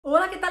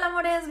Hola, ¿qué tal,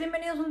 amores?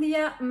 Bienvenidos un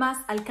día más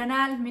al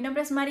canal. Mi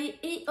nombre es Mari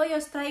y hoy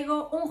os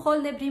traigo un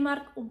haul de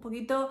Primark un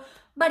poquito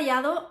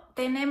variado.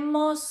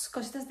 Tenemos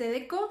cositas de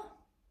deco,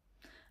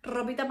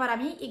 ropita para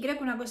mí y creo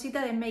que una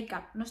cosita de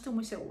make-up. No estoy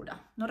muy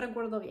segura, no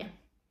recuerdo bien.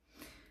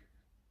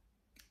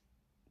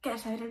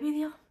 ¿Quieres ver el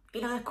vídeo? Y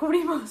lo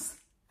descubrimos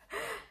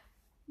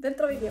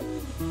dentro vídeo.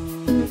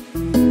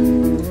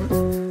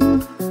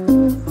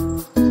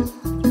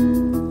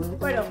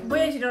 Bueno, voy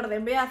a ir sin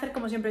orden. Voy a hacer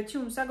como siempre,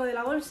 chum, saco de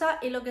la bolsa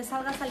y lo que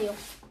salga salió.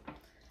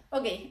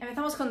 Ok,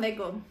 empezamos con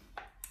deco.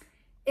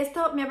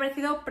 Esto me ha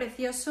parecido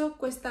precioso,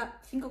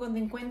 cuesta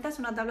 5,50, es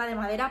una tabla de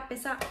madera,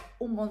 pesa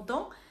un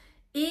montón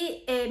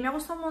y me ha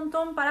gustado un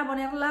montón para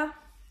ponerla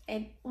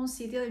en un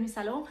sitio de mi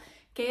salón,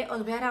 que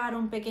os voy a grabar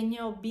un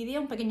pequeño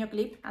vídeo, un pequeño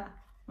clip,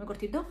 nada, muy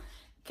cortito,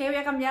 que voy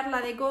a cambiar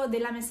la deco de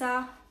la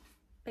mesa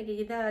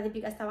pequeñita, la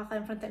típica, está abajo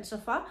enfrente del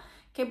sofá,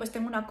 que pues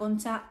tengo una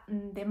concha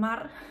de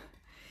mar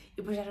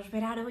y pues ya no es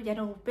verano, ya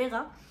no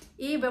pega,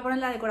 y voy a poner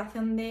la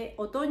decoración de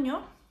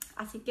otoño,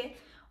 así que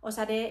os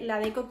haré la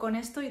deco con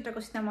esto y otra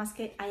cosita más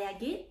que hay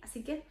aquí,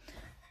 así que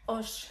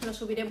os lo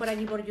subiré por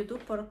aquí por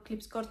YouTube, por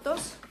clips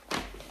cortos.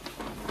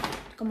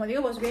 Como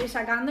digo, pues voy a ir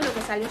sacando y lo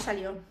que salió,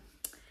 salió.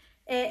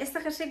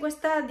 Este jersey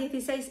cuesta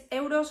 16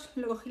 euros,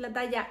 lo cogí la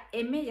talla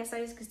M, ya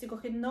sabéis que estoy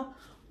cogiendo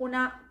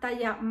una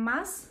talla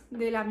más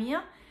de la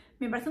mía.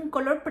 Me parece un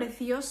color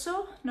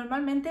precioso,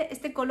 normalmente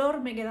este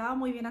color me quedaba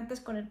muy bien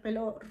antes con el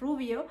pelo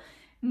rubio,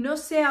 no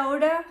sé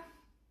ahora...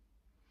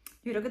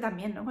 Yo creo que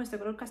también, ¿no? Con este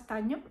color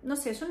castaño. No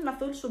sé, es un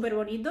azul súper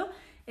bonito.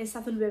 Es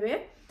azul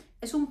bebé.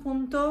 Es un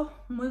punto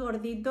muy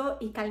gordito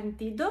y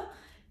calentito.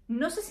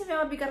 No sé si me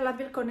va a picar la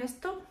piel con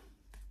esto.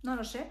 No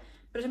lo sé.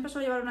 Pero siempre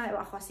suelo llevar una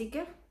debajo, así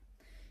que...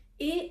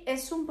 Y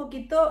es un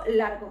poquito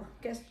largo,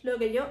 que es lo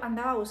que yo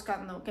andaba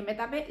buscando. Que me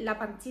tape la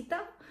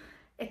panchita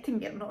este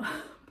invierno.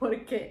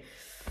 Porque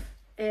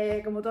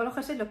como todos los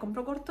jerseys los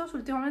compro cortos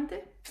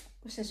últimamente,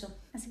 pues eso.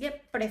 Así que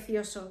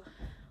precioso.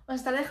 Os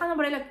estaré dejando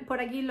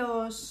por aquí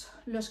los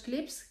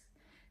clips.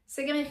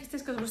 Sé que me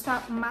dijisteis que os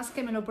gusta más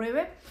que me lo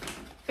pruebe,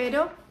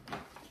 pero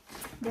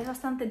ya es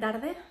bastante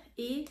tarde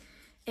y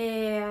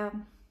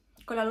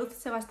con la luz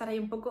se va a estar ahí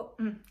un poco...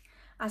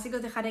 Así que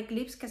os dejaré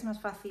clips, que es más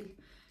fácil.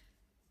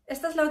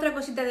 Esta es la otra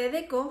cosita de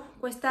deco,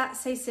 cuesta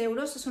 6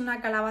 euros, es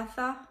una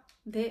calabaza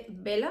de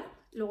vela.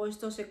 Luego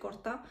esto se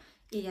corta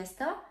y ya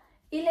está.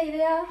 Y la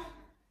idea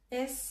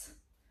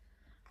es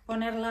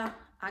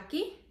ponerla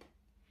aquí.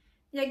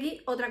 Y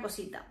aquí otra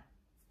cosita.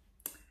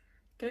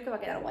 Creo que va a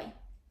quedar guay.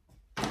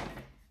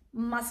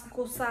 Más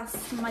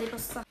cosas,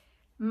 mariposas.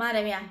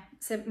 Madre mía,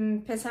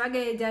 pensaba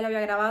que ya lo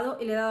había grabado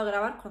y le he dado a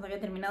grabar cuando había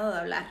terminado de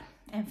hablar.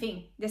 En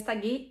fin, ya está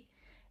aquí.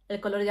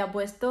 El color ya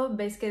puesto.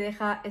 Veis que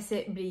deja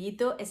ese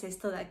brillito. Es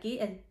esto de aquí,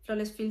 el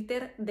Flawless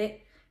Filter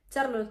de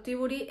Charlotte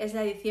Tilbury. Es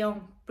la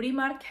edición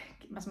Primark,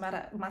 más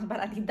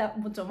baratita,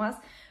 mucho más.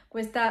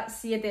 Cuesta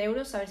 7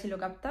 euros, a ver si lo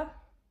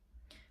capta.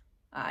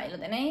 Ahí lo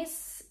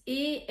tenéis.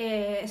 Y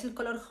es el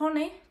color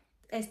Honey.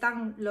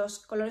 Están los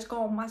colores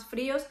como más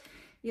fríos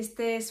y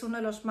este es uno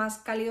de los más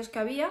cálidos que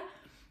había,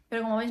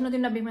 pero como veis no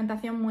tiene una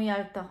pigmentación muy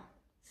alta.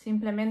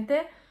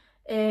 Simplemente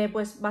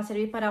pues va a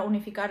servir para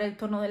unificar el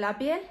tono de la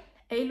piel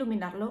e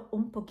iluminarlo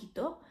un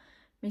poquito.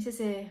 ¿Veis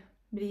ese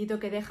brillito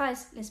que deja?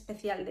 Es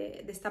especial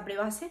de esta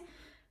prebase.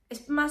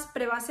 Es más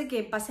prebase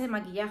que base de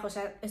maquillaje, o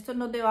sea, esto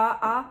no te va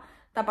a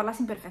tapar las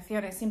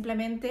imperfecciones,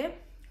 simplemente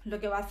lo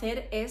que va a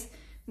hacer es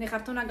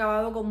dejarte un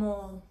acabado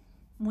como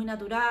muy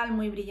natural,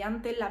 muy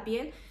brillante en la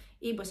piel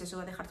y pues eso,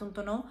 va a dejarte un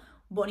tono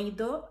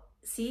bonito.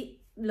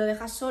 Si lo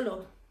dejas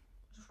solo,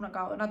 es un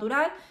acabado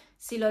natural.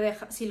 Si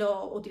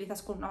lo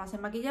utilizas con una base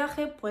de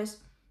maquillaje,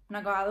 pues un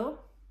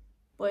acabado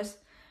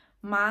pues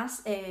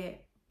más,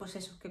 pues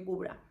eso, que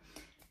cubra.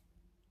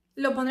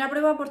 Lo pondré a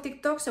prueba por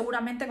TikTok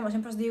seguramente, como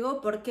siempre os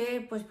digo,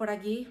 porque pues por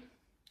aquí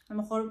a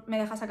lo mejor me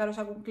deja sacaros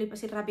algún clip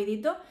así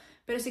rapidito,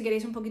 pero si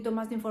queréis un poquito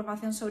más de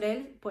información sobre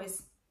él,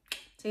 pues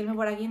seguidme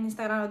por aquí en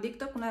Instagram o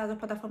TikTok, una de las dos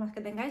plataformas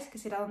que tengáis, que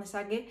será donde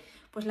saque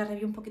pues la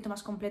review un poquito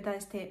más completa de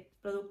este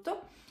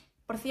producto.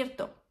 Por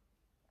cierto,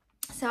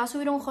 se va a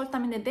subir un haul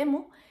también de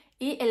Temu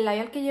y el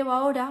labial que llevo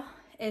ahora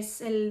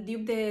es el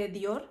dupe de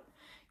Dior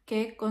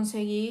que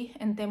conseguí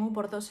en Temu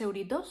por 2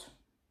 euritos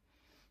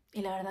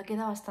y la verdad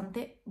queda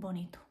bastante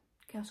bonito,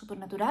 queda súper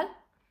natural,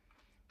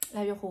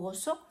 labio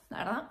jugoso, la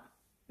verdad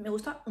me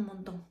gusta un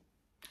montón.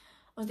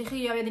 Os dije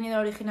que yo había tenido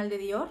el original de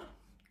Dior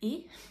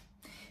y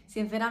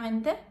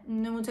sinceramente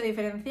no hay mucha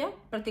diferencia,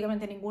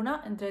 prácticamente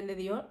ninguna, entre el de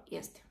Dior y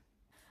este.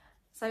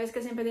 Sabéis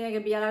que siempre tenía que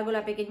pillar algo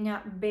la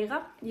pequeña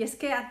Vega y es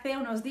que hace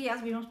unos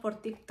días vimos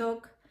por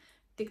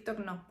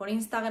por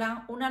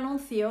Instagram, un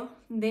anuncio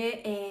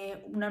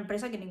de una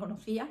empresa que ni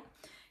conocía,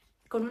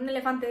 con un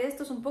elefante de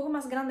estos un poco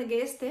más grande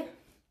que este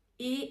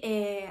y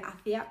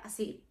hacía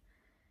así,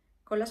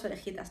 con las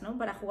orejitas, ¿no?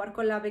 Para jugar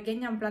con la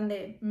pequeña en plan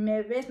de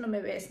me ves, no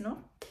me ves,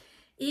 ¿no?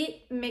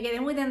 Y me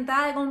quedé muy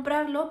tentada de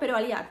comprarlo, pero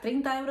valía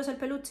 30 euros el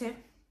peluche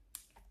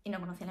y no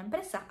conocía la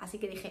empresa, así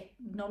que dije,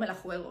 no me la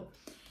juego.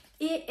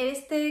 Y en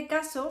este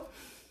caso,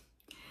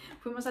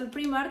 fuimos al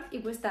Primark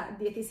y cuesta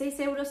 16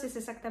 euros, es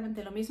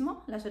exactamente lo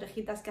mismo, las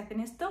orejitas que hacen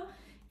esto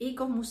y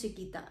con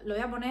musiquita. Lo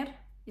voy a poner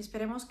y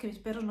esperemos que mis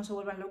perros no se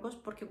vuelvan locos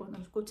porque cuando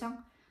lo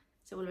escuchan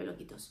se vuelven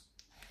loquitos.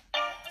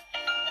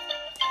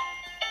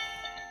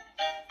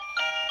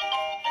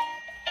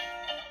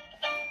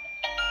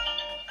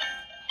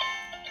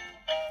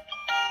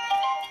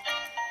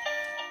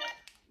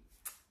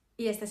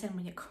 Y este es el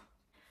muñeco.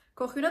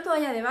 Cogí una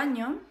toalla de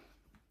baño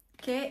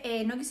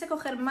que no quise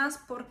coger más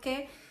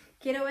porque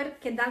quiero ver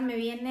qué tal me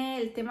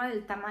viene el tema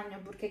del tamaño,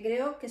 porque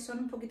creo que son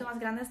un poquito más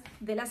grandes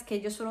de las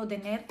que yo suelo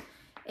tener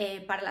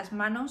para las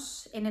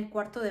manos en el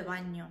cuarto de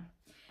baño.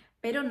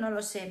 Pero no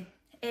lo sé.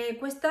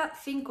 Cuesta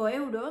 5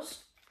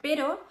 euros,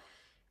 pero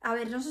a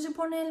ver, no sé si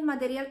pone el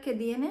material que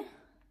tiene.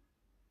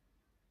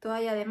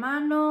 Toalla de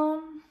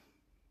mano,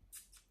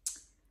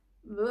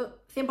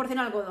 100%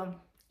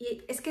 algodón.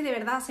 Y es que de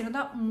verdad se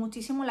nota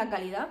muchísimo la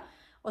calidad.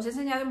 Os he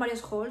enseñado en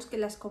varios hauls que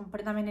las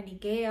compré también en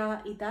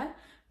Ikea y tal.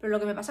 Pero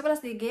lo que me pasa con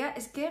las de Ikea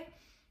es que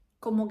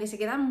como que se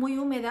quedan muy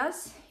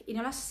húmedas y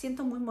no las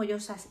siento muy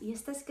mollosas. Y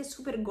esta es que es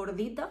súper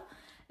gordita,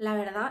 la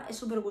verdad, es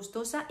súper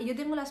gustosa. Y yo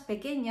tengo las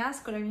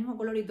pequeñas con el mismo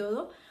color y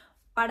todo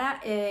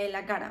para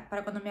la cara.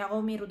 Para cuando me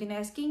hago mi rutina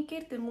de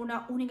skincare, tengo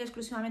una única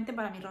exclusivamente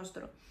para mi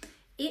rostro.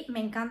 Y me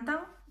encantan.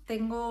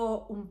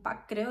 Tengo un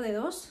pack creo de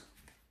 2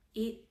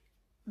 y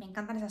me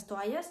encantan esas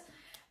toallas.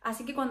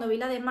 Así que cuando vi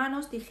la de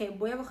manos dije,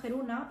 voy a coger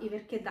una y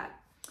ver qué tal.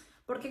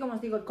 Porque como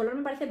os digo, el color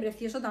me parece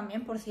precioso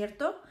también, por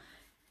cierto.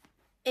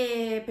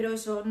 Pero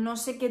eso, no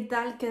sé qué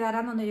tal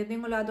quedará donde yo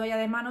tengo la toalla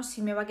de manos,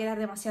 si me va a quedar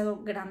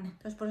demasiado grande.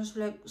 Entonces por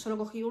eso solo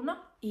cogí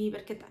una y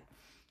ver qué tal.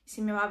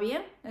 Si me va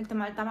bien el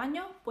tema del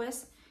tamaño,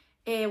 pues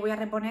voy a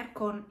reponer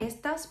con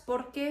estas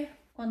porque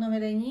cuando me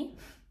teñí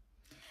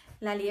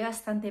la lié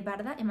bastante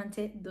parda y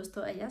manché 2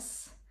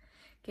 toallas.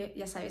 Que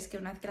ya sabéis que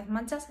una vez que las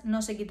manchas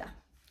no se quita.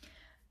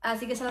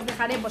 Así que se las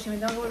dejaré por si me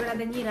tengo que volver a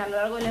teñir a lo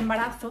largo del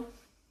embarazo,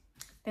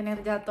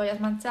 tener ya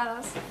toallas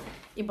manchadas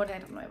y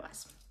poner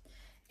nuevas.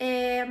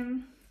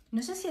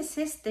 No sé si es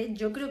este,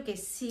 yo creo que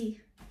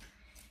sí,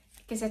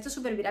 que se ha hecho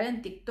súper viral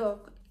en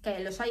TikTok, que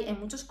los hay en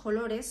muchos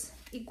colores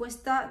y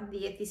cuesta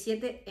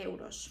 17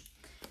 euros.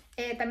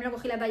 También lo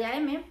cogí la talla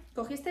M,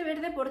 cogí este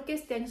verde porque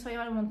este año se va a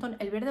llevar un montón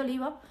el verde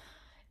oliva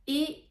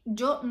y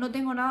yo no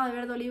tengo nada de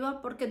verde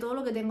oliva porque todo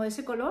lo que tengo de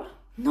ese color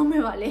no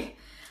me vale.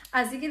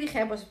 Así que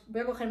dije, pues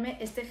voy a cogerme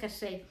este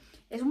jersey.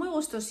 Es muy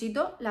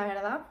gustosito, la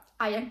verdad.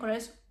 Había en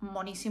colores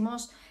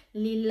monísimos,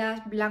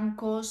 lilas,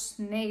 blancos,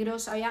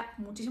 negros, había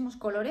muchísimos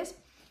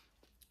colores.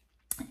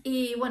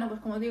 Y bueno, pues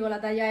como digo, la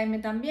talla M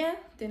también,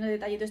 tiene el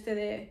detallito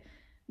este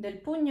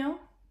del puño,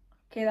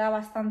 queda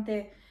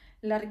bastante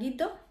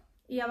larguito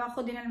y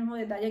abajo tiene el mismo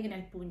detalle que en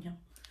el puño.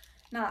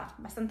 Nada,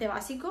 bastante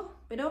básico,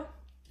 pero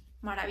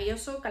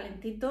maravilloso,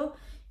 calentito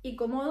y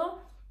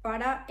cómodo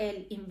para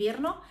el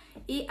invierno.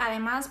 Y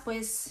además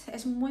pues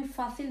es muy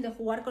fácil de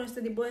jugar con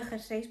este tipo de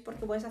jerseys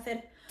porque puedes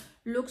hacer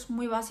looks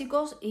muy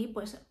básicos y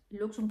pues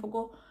looks un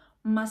poco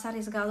más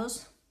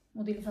arriesgados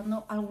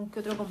utilizando algún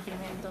que otro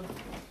complemento.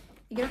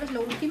 Y creo que es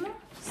lo último,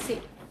 sí,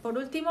 por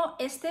último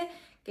este,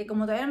 que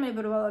como todavía no me he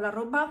probado la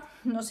ropa,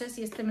 no sé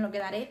si este me lo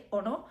quedaré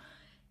o no,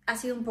 ha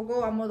sido un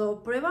poco a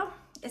modo prueba.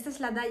 Esta es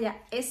la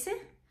talla S,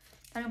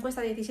 también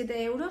cuesta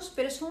 17 euros,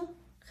 pero es un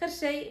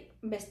jersey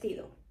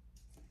vestido.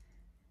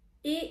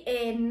 Y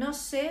no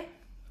sé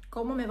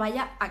cómo me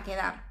vaya a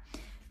quedar.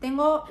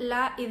 Tengo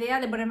la idea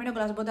de ponérmelo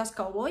con las botas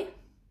cowboy,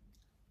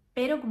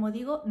 pero como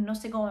digo, no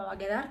sé cómo me va a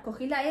quedar.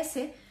 Cogí la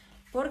S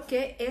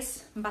porque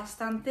es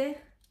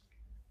bastante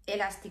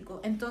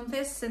elástico,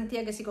 entonces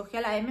sentía que si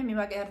cogía la M me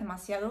iba a quedar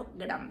demasiado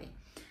grande.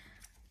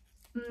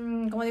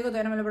 Como digo,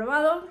 todavía no me lo he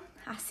probado,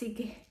 así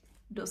que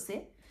no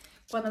sé.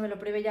 Cuando me lo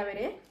pruebe ya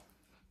veré,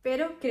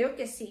 pero creo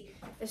que sí.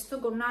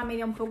 Esto con una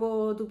media un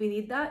poco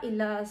tupidita y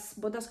las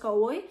botas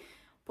cowboy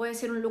puede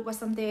ser un look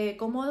bastante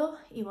cómodo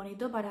y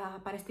bonito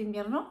para este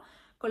invierno,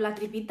 con la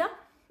tripita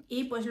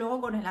y pues luego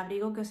con el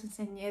abrigo que os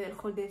enseñé del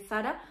haul de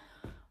Zara,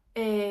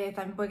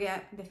 también puede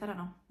quedar, de Zara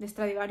no, de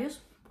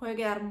Stradivarius, puede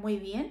quedar muy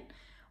bien.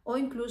 O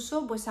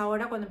incluso pues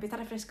ahora cuando empieza a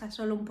refrescar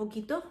solo un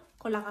poquito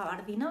con la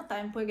gabardina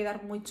también puede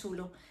quedar muy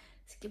chulo.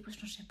 Así que pues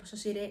no sé, pues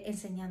os iré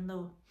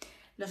enseñando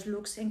los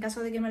looks. En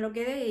caso de que me lo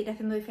quede iré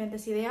haciendo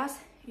diferentes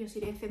ideas y os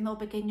iré haciendo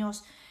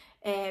pequeños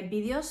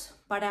vídeos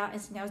para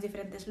enseñaros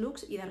diferentes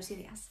looks y daros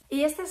ideas.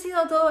 Y este ha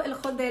sido todo el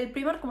haul del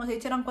Primark. Como os he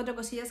dicho, eran 4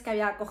 cosillas que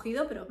había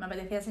cogido, pero me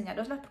apetecía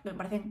enseñaroslas porque me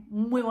parecen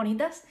muy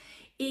bonitas.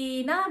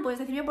 Y nada, pues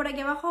decidme por aquí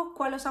abajo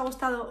cuál os ha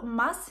gustado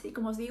más y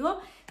como os digo,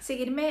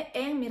 seguirme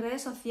en mis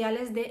redes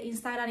sociales de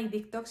Instagram y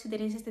TikTok si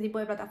tenéis este tipo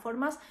de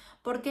plataformas,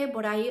 porque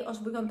por ahí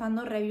os voy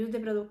contando reviews de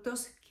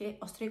productos que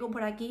os traigo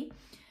por aquí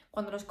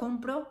cuando los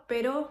compro,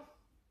 pero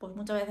pues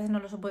muchas veces no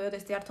los he podido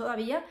testear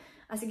todavía,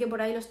 así que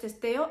por ahí los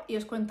testeo y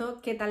os cuento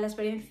qué tal la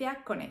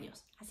experiencia con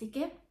ellos. Así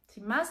que,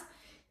 sin más,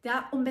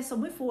 ya un beso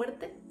muy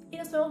fuerte y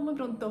nos vemos muy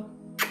pronto.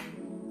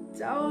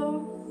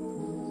 ¡Chao!